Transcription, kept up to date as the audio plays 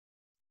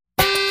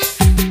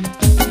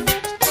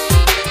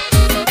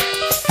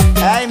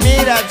Ay,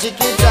 mira,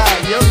 chiquita,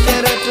 yo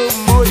quiero tu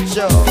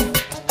mucho.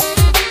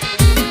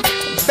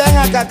 Ven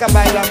acá que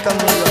bailar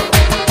conmigo.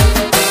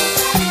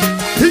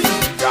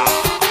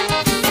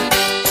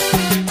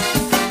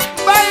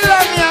 Baila,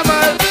 mi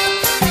amor,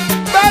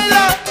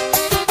 baila.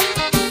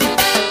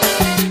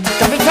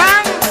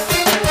 Capitán.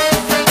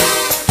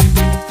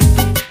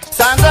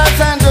 Santa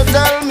sent to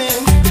tell me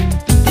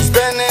he's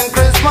spending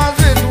Christmas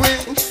with we.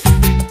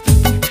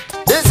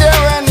 This year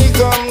when he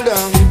come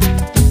down,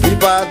 we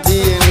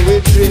partying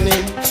with Trini.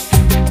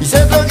 He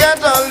said to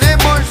get all the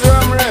bush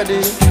rum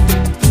ready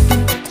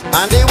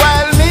and the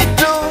wild meat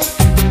too,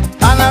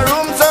 and a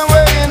room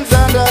somewhere in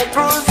Santa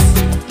Cruz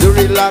to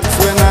relax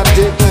when I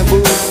take my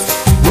booze.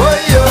 Oh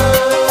yo,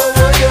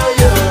 oh yo,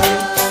 yo.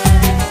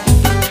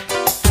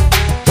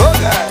 Oh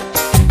God,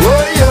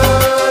 oh yo,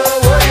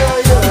 oh yo,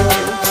 yo.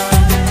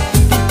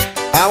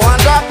 I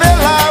want a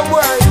bella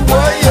boy,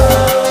 oh yo,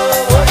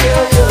 oh yo,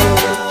 yo.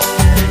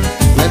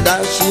 Me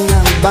dashing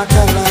and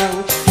bacalao,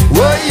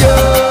 oh yo,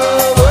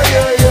 oh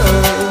yo, yo.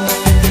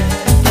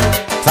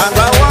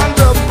 Santa want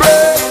to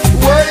pray,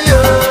 oh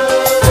yo,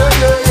 oh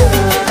yo, yo.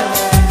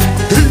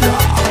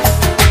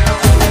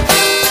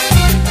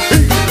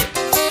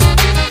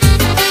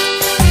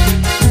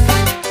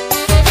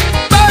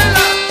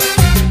 Baila,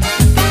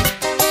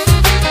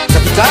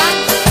 Capitán.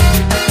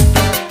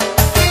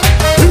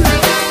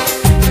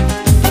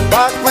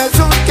 Pack my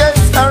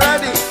suitcase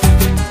already,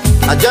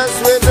 I just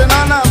waiting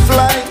on a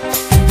flight.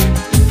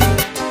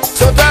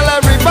 So tell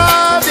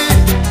everybody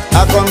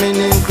I'm coming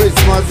in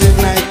Christmas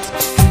night.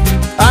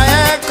 I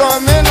ain't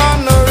coming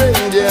on no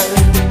reindeer,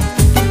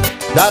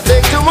 that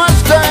take too much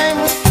time.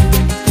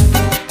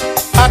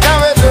 I can't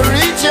wait to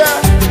reach ya,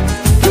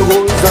 to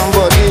hold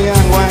somebody